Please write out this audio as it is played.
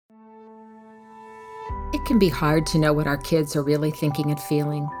It can be hard to know what our kids are really thinking and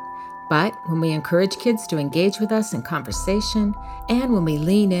feeling. But when we encourage kids to engage with us in conversation, and when we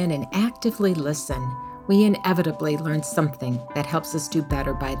lean in and actively listen, we inevitably learn something that helps us do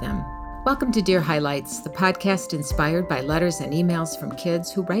better by them. Welcome to Dear Highlights, the podcast inspired by letters and emails from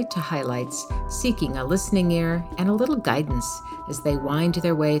kids who write to Highlights, seeking a listening ear and a little guidance as they wind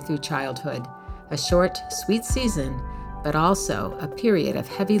their way through childhood. A short, sweet season, but also a period of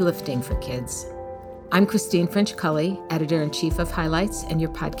heavy lifting for kids. I'm Christine French-Cully, Editor-in-Chief of Highlights and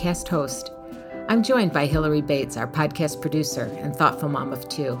your podcast host. I'm joined by Hillary Bates, our podcast producer and thoughtful mom of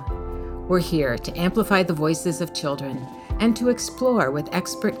two. We're here to amplify the voices of children and to explore with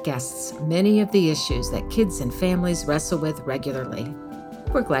expert guests many of the issues that kids and families wrestle with regularly.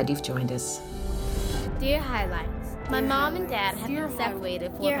 We're glad you've joined us. Dear Highlights. My mom and dad have been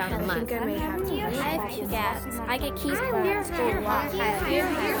separated for about a month. I have two cats. I get keys for Dear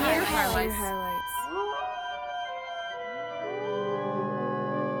Highlights.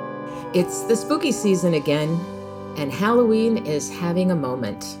 It's the spooky season again, and Halloween is having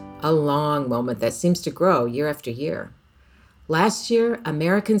a long moment that seems to grow year after year. Last year,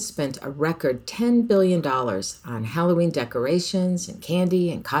 Americans spent a record $10 billion on Halloween decorations and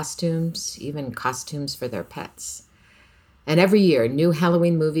candy and costumes, even costumes for their pets. And every year, new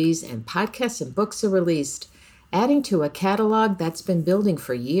Halloween movies and podcasts and books are released, adding to a catalog that's been building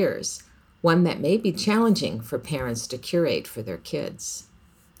for years, one that may be challenging for parents to curate for their kids.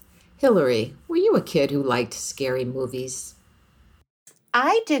 Hillary, were you a kid who liked scary movies?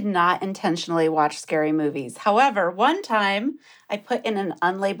 I did not intentionally watch scary movies. However, one time I put in an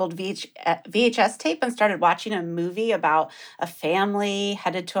unlabeled VHS tape and started watching a movie about a family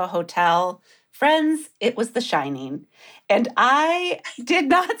headed to a hotel. Friends, it was The Shining. And I did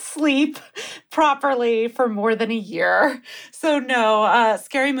not sleep properly for more than a year. So no,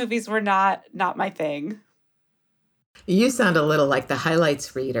 scary movies were not my thing. You sound a little like the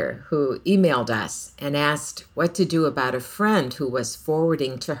Highlights reader who emailed us and asked what to do about a friend who was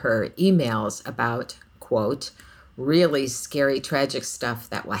forwarding to her emails about, quote, really scary, tragic stuff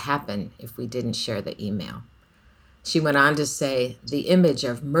that will happen if we didn't share the email. She went on to say, the image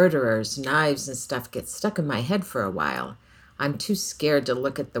of murderers, knives, and stuff gets stuck in my head for a while. I'm too scared to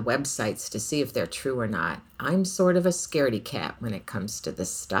look at the websites to see if they're true or not. I'm sort of a scaredy cat when it comes to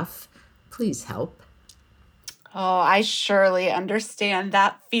this stuff. Please help. Oh, I surely understand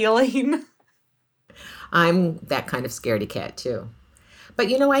that feeling. I'm that kind of scaredy cat too.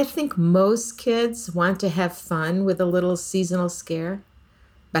 But I think most kids want to have fun with a little seasonal scare.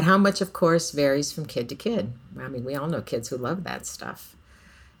 But how much, of course, varies from kid to kid. I mean, we all know kids who love that stuff.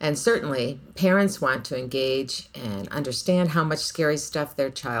 And certainly, parents want to engage and understand how much scary stuff their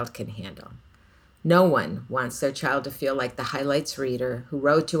child can handle. No one wants their child to feel like the Highlights reader who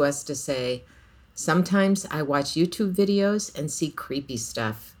wrote to us to say, sometimes I watch YouTube videos and see creepy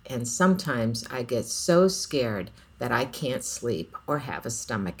stuff, and sometimes I get so scared that I can't sleep or have a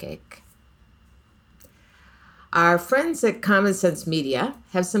stomachache. Our friends at Common Sense Media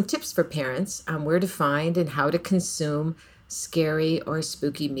have some tips for parents on where to find and how to consume scary or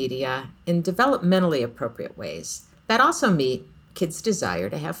spooky media in developmentally appropriate ways that also meet kids' desire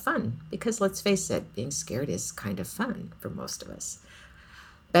to have fun. Because let's face it, being scared is kind of fun for most of us.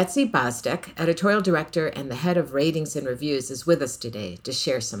 Betsy Bosdek, editorial director and the head of ratings and reviews, is with us today to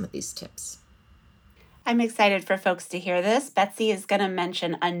share some of these tips. I'm excited for folks to hear this. Betsy is going to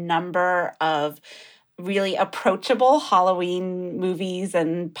mention a number of really approachable Halloween movies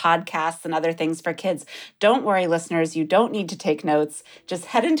and podcasts and other things for kids. Don't worry, listeners, you don't need to take notes. Just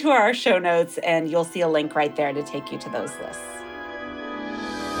head into our show notes and you'll see a link right there to take you to those lists.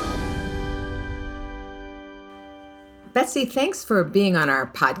 Betsy, thanks for being on our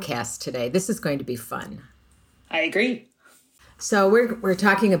podcast today. This is going to be fun. I agree. So we're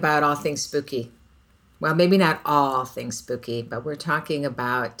talking about all things spooky. Well, maybe not all things spooky, but we're talking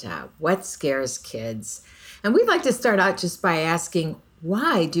about what scares kids. And we'd like to start out just by asking,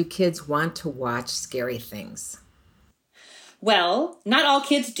 why do kids want to watch scary things? Well, not all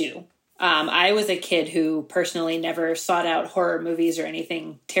kids do. I was a kid who personally never sought out horror movies or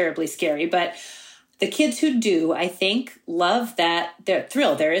anything terribly scary, but the kids who do, I think, love that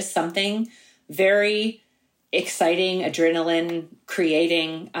thrill. There is something very exciting, adrenaline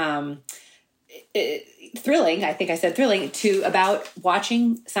creating, thrilling, I think I said thrilling, about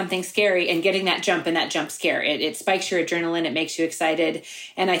watching something scary and getting that jump and that jump scare. It spikes your adrenaline. It makes you excited.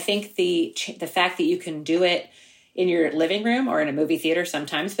 And I think the fact that you can do it in your living room or in a movie theater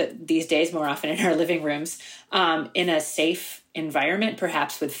sometimes, but these days more often in our living rooms, in a safe environment,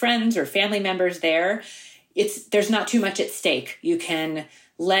 perhaps with friends or family members there's not too much at stake. You can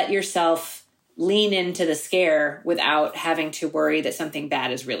let yourself lean into the scare without having to worry that something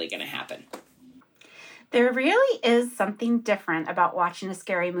bad is really going to happen. There really is something different about watching a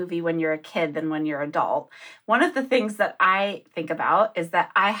scary movie when you're a kid than when you're an adult. One of the things that I think about is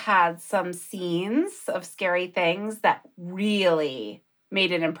that I had some scenes of scary things that really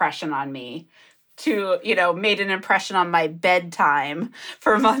made an impression on me. Made an impression on my bedtime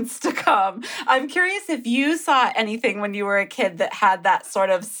for months to come. I'm curious if you saw anything when you were a kid that had that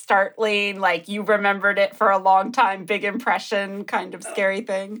sort of startling, like you remembered it for a long time, big impression kind of scary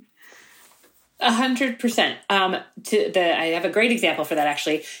thing. 100%. I have a great example for that,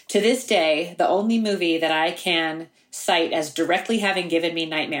 actually. To this day, the only movie that I can cite as directly having given me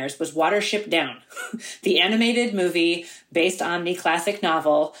nightmares was Watership Down, the animated movie based on the classic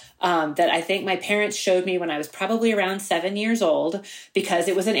novel that I think my parents showed me when I was probably around 7 years old, because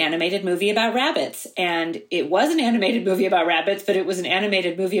it was an animated movie about rabbits. And it was an animated movie about rabbits, but it was an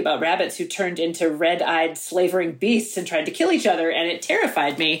animated movie about rabbits who turned into red-eyed slavering beasts and tried to kill each other, and it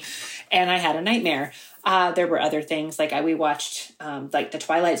terrified me. And I had a nightmare. There were other things, like we watched like the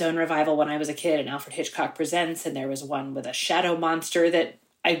Twilight Zone revival when I was a kid, and Alfred Hitchcock Presents, and there was one with a shadow monster that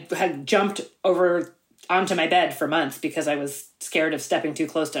I had jumped over onto my bed for months because I was scared of stepping too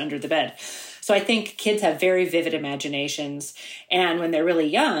close to under the bed. So I think kids have very vivid imaginations, and when they're really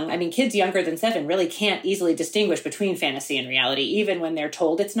young, I mean, kids younger than 7 really can't easily distinguish between fantasy and reality, even when they're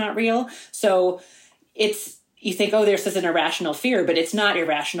told it's not real. So you think, oh, there's an irrational fear, but it's not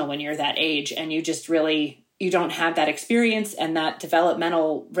irrational when you're that age, and you just really, you don't have that experience and that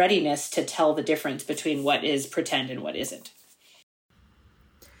developmental readiness to tell the difference between what is pretend and what isn't.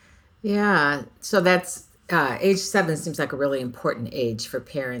 Yeah, so that's age 7 seems like a really important age for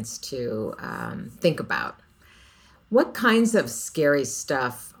parents to think about. What kinds of scary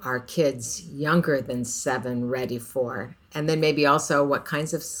stuff are kids younger than 7 ready for? And then maybe also what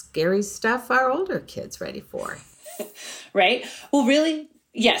kinds of scary stuff are older kids ready for? Right. Well, really,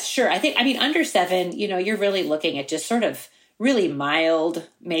 yes, sure. I mean, under 7, you're really looking at just sort of really mild,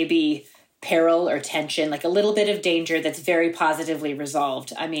 maybe peril or tension, like a little bit of danger that's very positively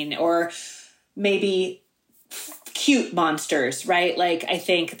resolved. I mean, or maybe cute monsters, right? Like, I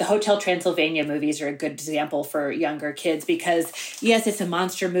think the Hotel Transylvania movies are a good example for younger kids because, yes, it's a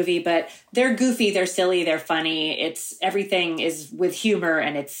monster movie, but they're goofy, they're silly, they're funny. Everything is with humor,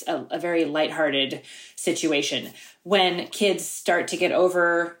 and it's a very lighthearted situation. When kids start to get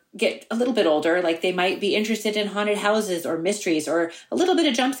a little bit older, like they might be interested in haunted houses or mysteries or a little bit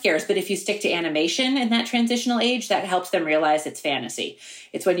of jump scares. But if you stick to animation in that transitional age, that helps them realize it's fantasy.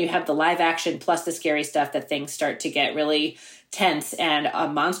 It's when you have the live action plus the scary stuff that things start to get really tense. And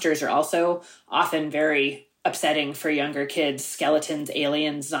monsters are also often very upsetting for younger kids: skeletons,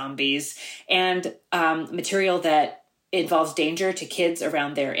 aliens, zombies, and material that involves danger to kids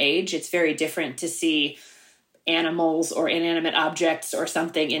around their age. It's very different to see animals or inanimate objects or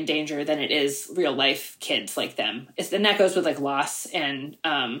something in danger than it is real life kids like them. And that goes with like loss and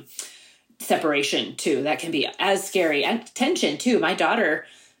separation too. That can be as scary, and tension too. My daughter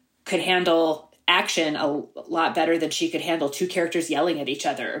could handle action a lot better than she could handle 2 characters yelling at each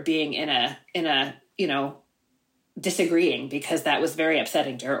other or being in a disagreeing, because that was very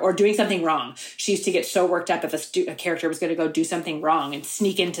upsetting to her, or doing something wrong. She used to get so worked up if a character was going to go do something wrong and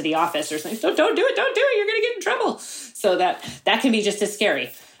sneak into the office or something. So don't do it, you're going to get in trouble. So that can be just as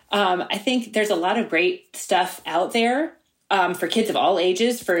scary. I think there's a lot of great stuff out there for kids of all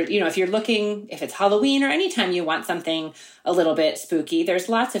ages. For, if you're looking, if it's Halloween or anytime you want something a little bit spooky, there's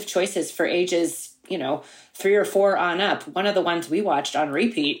lots of choices for ages 3 or 4 on up. One of the ones we watched on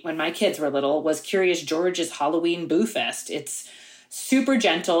repeat when my kids were little was Curious George's Halloween Boo Fest. It's super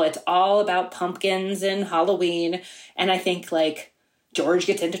gentle. It's all about pumpkins and Halloween. And I think like George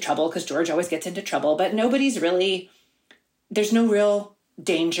gets into trouble because George always gets into trouble, but there's no real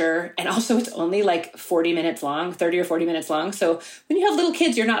danger. And also it's only like 30 or 40 minutes long. So when you have little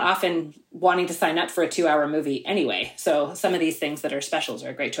kids, you're not often wanting to sign up for a 2-hour movie anyway. So some of these things that are specials are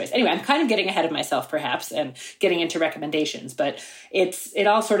a great choice. Anyway, I'm kind of getting ahead of myself perhaps and getting into recommendations, but it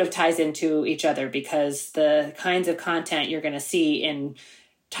all sort of ties into each other, because the kinds of content you're going to see in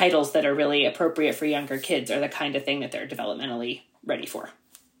titles that are really appropriate for younger kids are the kind of thing that they're developmentally ready for.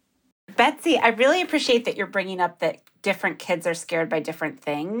 Betsy, I really appreciate that you're bringing up that different kids are scared by different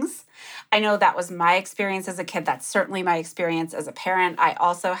things. I know that was my experience as a kid. That's certainly my experience as a parent. I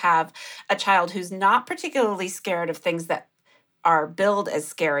also have a child who's not particularly scared of things that are billed as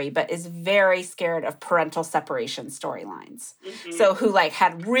scary, but is very scared of parental separation storylines. Mm-hmm. So who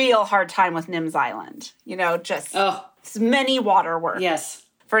had real hard time with Nim's Island, just many waterworks. Yes.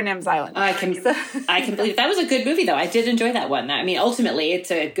 for Nim's Island. I can believe that was a good movie though. I did enjoy that one. I mean, ultimately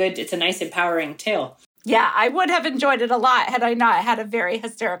it's a nice empowering tale. Yeah, I would have enjoyed it a lot had I not had a very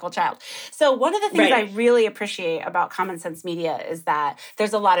hysterical child. So one of the things I really appreciate about Common Sense Media is that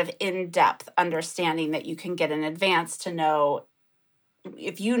there's a lot of in-depth understanding that you can get in advance to know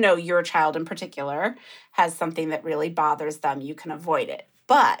if you know your child in particular has something that really bothers them, you can avoid it.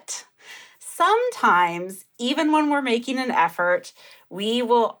 But sometimes, even when we're making an effort,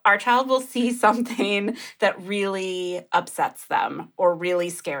 our child will see something that really upsets them or really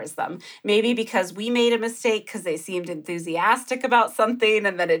scares them. Maybe because we made a mistake because they seemed enthusiastic about something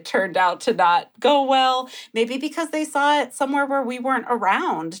and then it turned out to not go well. Maybe because they saw it somewhere where we weren't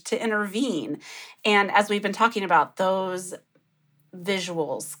around to intervene. And as we've been talking about, those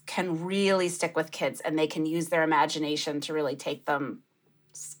visuals can really stick with kids and they can use their imagination to really take them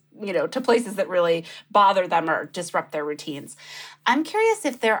to places that really bother them or disrupt their routines. I'm curious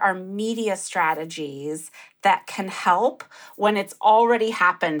if there are media strategies that can help when it's already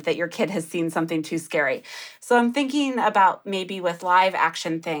happened that your kid has seen something too scary. So I'm thinking about maybe with live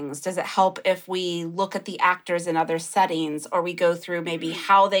action things, does it help if we look at the actors in other settings or we go through maybe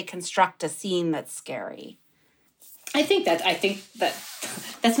how they construct a scene that's scary? I think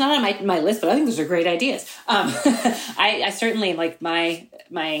that's not on my list, but I think those are great ideas. I certainly like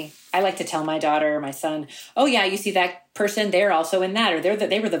I like to tell my daughter or my son, oh yeah, you see that person, they're also in that, or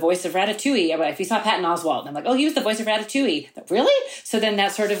they were the voice of Ratatouille. If you saw Patton Oswalt, and I'm like, oh, he was the voice of Ratatouille. Really? So then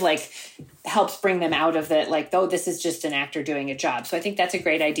that sort of like helps bring them out of it, like, oh, this is just an actor doing a job. So I think that's a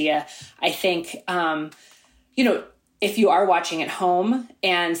great idea. I think, if you are watching at home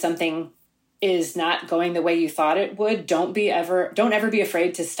and something is not going the way you thought it would, don't ever be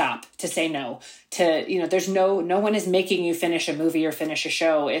afraid to stop, to say no, there's no one is making you finish a movie or finish a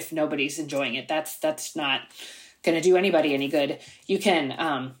show if nobody's enjoying it. That's not going to do anybody any good. You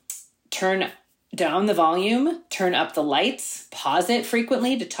can turn down the volume, turn up the lights, pause it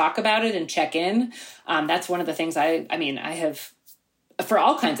frequently to talk about it and check in. That's one of the things I have for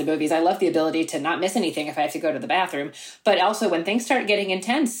all kinds of movies. I love the ability to not miss anything if I have to go to the bathroom. But also when things start getting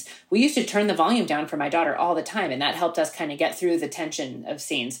intense, we used to turn the volume down for my daughter all the time. And that helped us kind of get through the tension of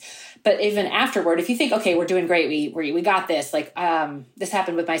scenes. But even afterward, if you think, okay, we're doing great, we got this. Like this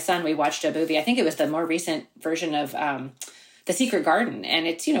happened with my son. We watched a movie. I think it was the more recent version of The Secret Garden. And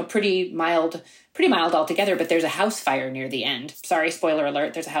it's, pretty mild altogether. But there's a house fire near the end. Sorry, spoiler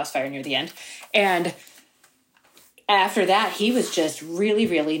alert. There's a house fire near the end. And after that, he was just really,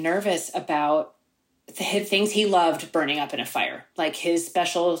 really nervous about the things he loved burning up in a fire, like his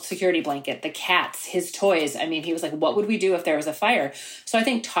special security blanket, the cats, his toys. I mean, he was like, what would we do if there was a fire? So I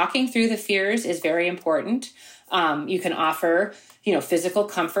think talking through the fears is very important. You can offer, physical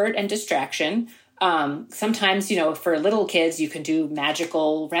comfort and distraction. Sometimes, for little kids, you can do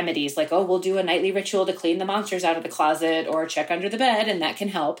magical remedies like, oh, we'll do a nightly ritual to clean the monsters out of the closet or check under the bed, and that can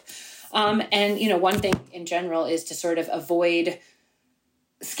help. One thing in general is to sort of avoid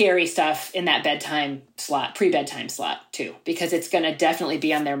scary stuff in that pre-bedtime slot too, because it's going to definitely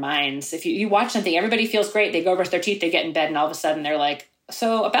be on their minds. If you watch something, everybody feels great. They go brush their teeth, they get in bed, and all of a sudden they're like,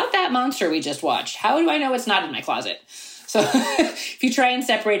 so about that monster we just watched, how do I know it's not in my closet? So if you try and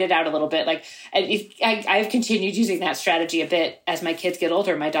separate it out a little bit, I've continued using that strategy a bit as my kids get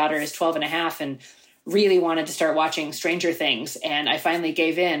older. My daughter is 12 and a half and really wanted to start watching Stranger Things, and I finally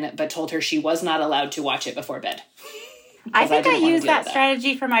gave in, but told her she was not allowed to watch it before bed. I think I use that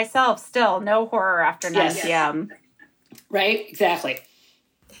strategy for myself still. No horror after 9 p.m. Right? Exactly.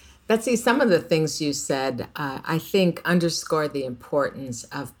 Betsy, some of the things you said, I think, underscore the importance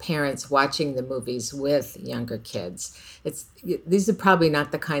of parents watching the movies with younger kids. These are probably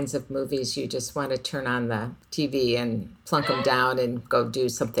not the kinds of movies you just want to turn on the TV and plunk them down and go do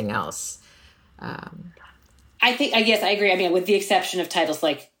something else. I agree. I mean, with the exception of titles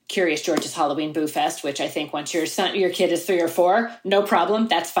like Curious George's Halloween Boo Fest, which I think once your kid is 3 or 4, no problem.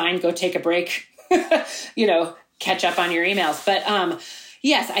 That's fine. Go take a break, catch up on your emails. But,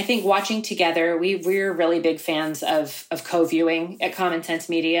 yes, I think watching together, we're really big fans of co-viewing at Common Sense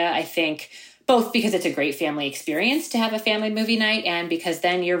Media. I think both because it's a great family experience to have a family movie night, and because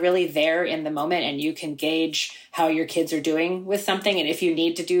then you're really there in the moment and you can gauge how your kids are doing with something. And if you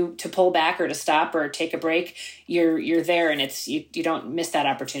need to pull back or to stop or take a break, you're there, and you don't miss that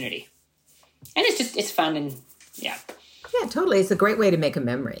opportunity. And it's fun, and yeah. Yeah, totally. It's a great way to make a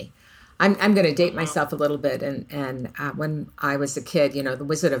memory. I'm going to date myself a little bit. And when I was a kid, The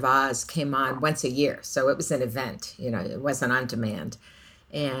Wizard of Oz came on once a year. So it was an event, it wasn't on demand.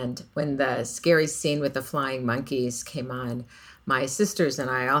 And when the scary scene with the flying monkeys came on, my sisters and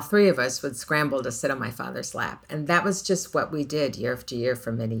I, all three of us, would scramble to sit on my father's lap. And that was just what we did year after year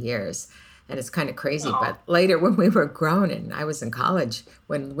for many years. And it's kind of crazy. But later, when we were grown and I was in college,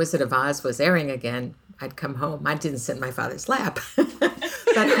 when Wizard of Oz was airing again, I'd come home. I didn't sit in my father's lap.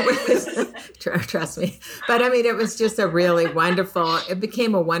 But it was, trust me. But I mean, it was just it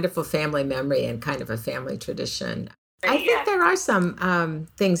became a wonderful family memory and kind of a family tradition. I think there are some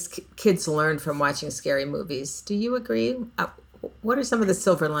things kids learn from watching scary movies. Do you agree? What are some of the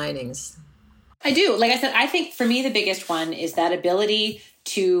silver linings? I do. Like I said, I think for me, the biggest one is that ability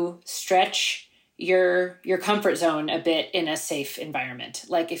to stretch your comfort zone a bit in a safe environment.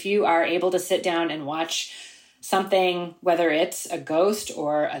 Like if you are able to sit down and watch something, whether it's a ghost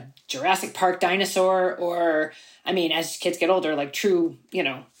or a Jurassic Park dinosaur, or, I mean, as kids get older, like true,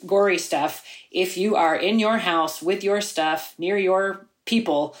 gory stuff, if you are in your house with your stuff near your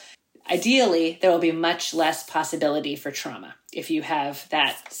people, ideally, there will be much less possibility for trauma if you have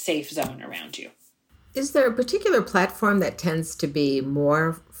that safe zone around you. Is there a particular platform that tends to be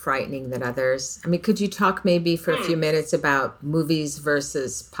more frightening than others? I mean, could you talk maybe for a few minutes about movies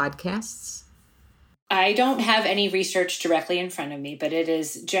versus podcasts? I don't have any research directly in front of me, but it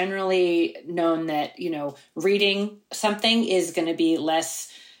is generally known that, reading something is going to be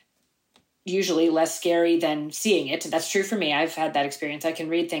usually less scary than seeing it. That's true for me. I've had that experience. I can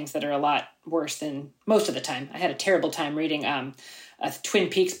read things that are a lot worse than most of the time. I had a terrible time reading a Twin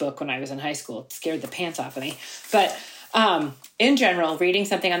Peaks book when I was in high school. It scared the pants off of me. But in general, reading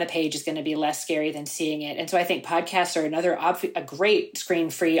something on the page is going to be less scary than seeing it. And so I think podcasts are a great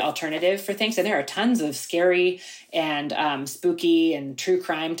screen-free alternative for things. And there are tons of scary and spooky and true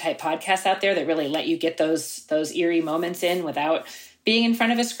crime type podcasts out there that really let you get those eerie moments in without being in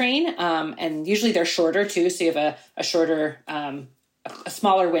front of a screen. And usually they're shorter too. So you have a shorter, a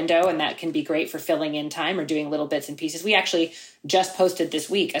smaller window, and that can be great for filling in time or doing little bits and pieces. We actually just posted this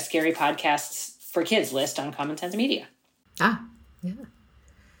week a scary podcasts for kids list on Common Sense Media. Ah, yeah.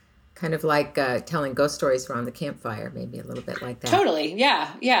 Kind of like telling ghost stories around the campfire, maybe a little bit like that. Totally.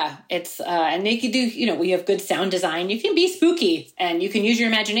 Yeah. It's, and they can do, we have good sound design. You can be spooky and you can use your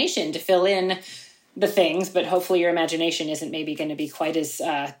imagination to fill in the things, but hopefully your imagination isn't maybe going to be quite as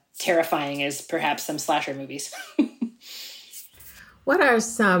terrifying as perhaps some slasher movies. What are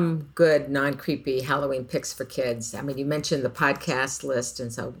some good non-creepy Halloween picks for kids? I mean, you mentioned the podcast list,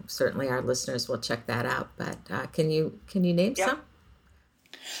 and so certainly our listeners will check that out. But can you name some?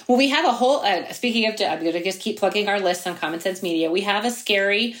 Well, we have a whole, speaking of, I'm going to just keep plugging our list on Common Sense Media. We have a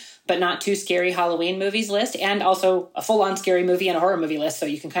scary but not too scary Halloween movies list, and also a full-on scary movie and a horror movie list, so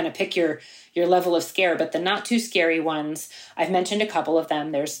you can kind of pick your level of scare. But the not too scary ones, I've mentioned a couple of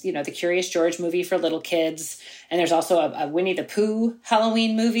them. There's, the Curious George movie for little kids, and there's also a Winnie the Pooh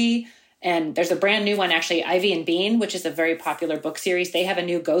Halloween movie, and there's a brand new one, actually, Ivy and Bean, which is a very popular book series. They have a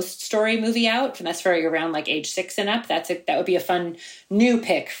new ghost story movie out, and that's for around like age 6 and up. That would be a fun new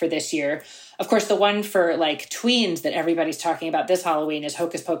pick for this year. Of course, the one for like tweens that everybody's talking about this Halloween is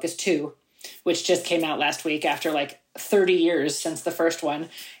Hocus Pocus 2, which just came out last week after like 30 years since the first one.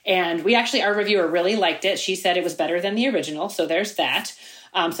 And our reviewer really liked it. She said it was better than the original. So there's that.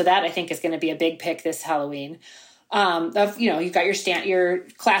 So that I think is going to be a big pick this Halloween. You've got your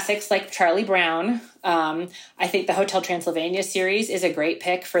classics like Charlie Brown. I think the Hotel Transylvania series is a great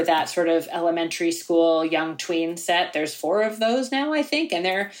pick for that sort of elementary school, young tween set. There's 4 of those now, I think. And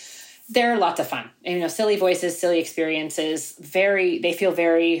they're lots of fun. And, silly voices, silly experiences. They feel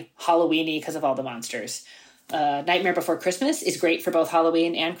very Halloween-y because of all the monsters. Nightmare Before Christmas is great for both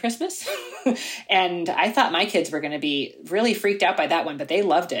Halloween and Christmas. And I thought my kids were going to be really freaked out by that one, but they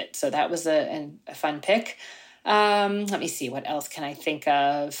loved it. So that was a fun pick. Let me see. What else can I think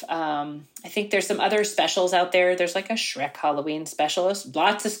of? I think there's some other specials out there. There's like a Shrek Halloween special.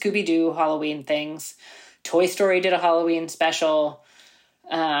 Lots of Scooby-Doo Halloween things. Toy Story did a Halloween special.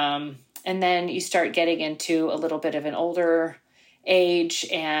 And then you start getting into a little bit of an older age,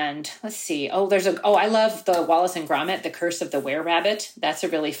 and let's see. I love the Wallace and Gromit, The Curse of the Were-Rabbit. That's a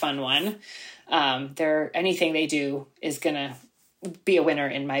really fun one. Anything they do is gonna be a winner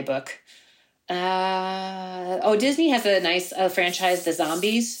in my book. Disney has a nice franchise, the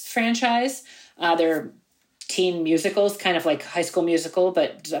Zombies franchise. They're teen musicals, kind of like High School Musical,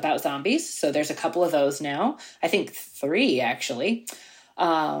 but about zombies. So there's a couple of those now. I think 3 actually.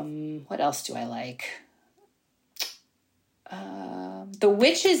 What else do I like? The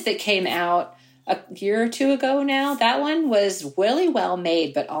Witches that came out a year or 2 ago now, that one was really well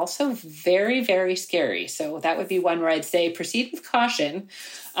made, but also very, very scary. So that would be one where I'd say proceed with caution.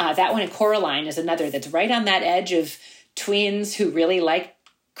 That one, and Coraline, is another that's right on that edge of tweens who really like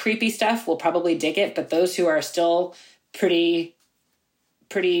creepy stuff will probably dig it, but those who are still pretty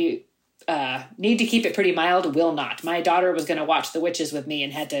need to keep it pretty mild will not. My daughter was going to watch The Witches with me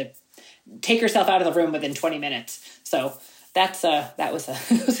and had to take herself out of the room within 20 minutes. So that was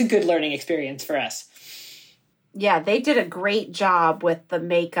it was a good learning experience for us. Yeah, they did a great job with the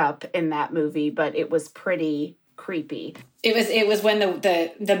makeup in that movie, but it was pretty creepy. It was when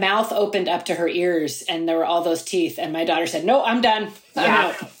the mouth opened up to her ears and there were all those teeth, and my daughter said, "No, I'm done. I'm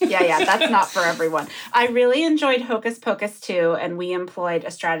out." Yeah, that's not for everyone. I really enjoyed Hocus Pocus too, and we employed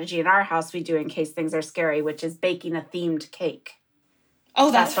a strategy in our house we do in case things are scary, which is baking a themed cake.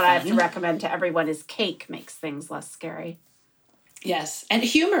 Oh, that's what fun. I have to recommend to everyone is cake makes things less scary. Yes. And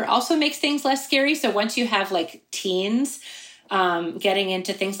humor also makes things less scary. So once you have like teens getting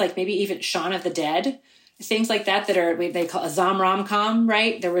into things like maybe even Shaun of the Dead, things like that are, they call a Zom-rom-com,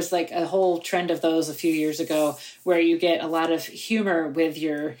 right? There was like a whole trend of those a few years ago where you get a lot of humor with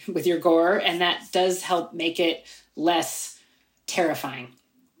your gore, and that does help make it less terrifying.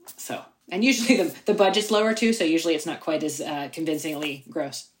 So, and usually the budget's lower too, so usually it's not quite as convincingly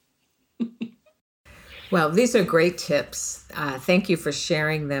gross. Well, these are great tips. Thank you for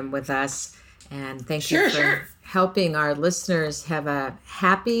sharing them with us. And thank you for helping our listeners have a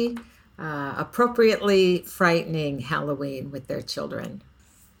happy, appropriately frightening Halloween with their children.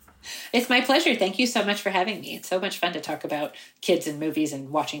 It's my pleasure. Thank you so much for having me. It's so much fun to talk about kids and movies and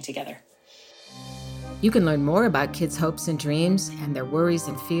watching together. You can learn more about kids' hopes and dreams and their worries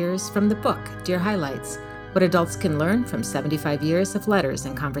and fears from the book, Dear Highlights, What Adults Can Learn from 75 Years of Letters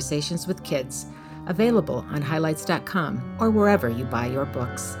and Conversations with Kids, available on highlights.com or wherever you buy your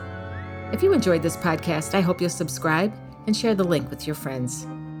books. If you enjoyed this podcast, I hope you'll subscribe and share the link with your friends.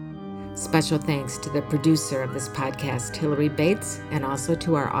 Special thanks to the producer of this podcast, Hillary Bates, and also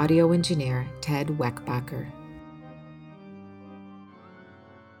to our audio engineer, Ted Weckbacher.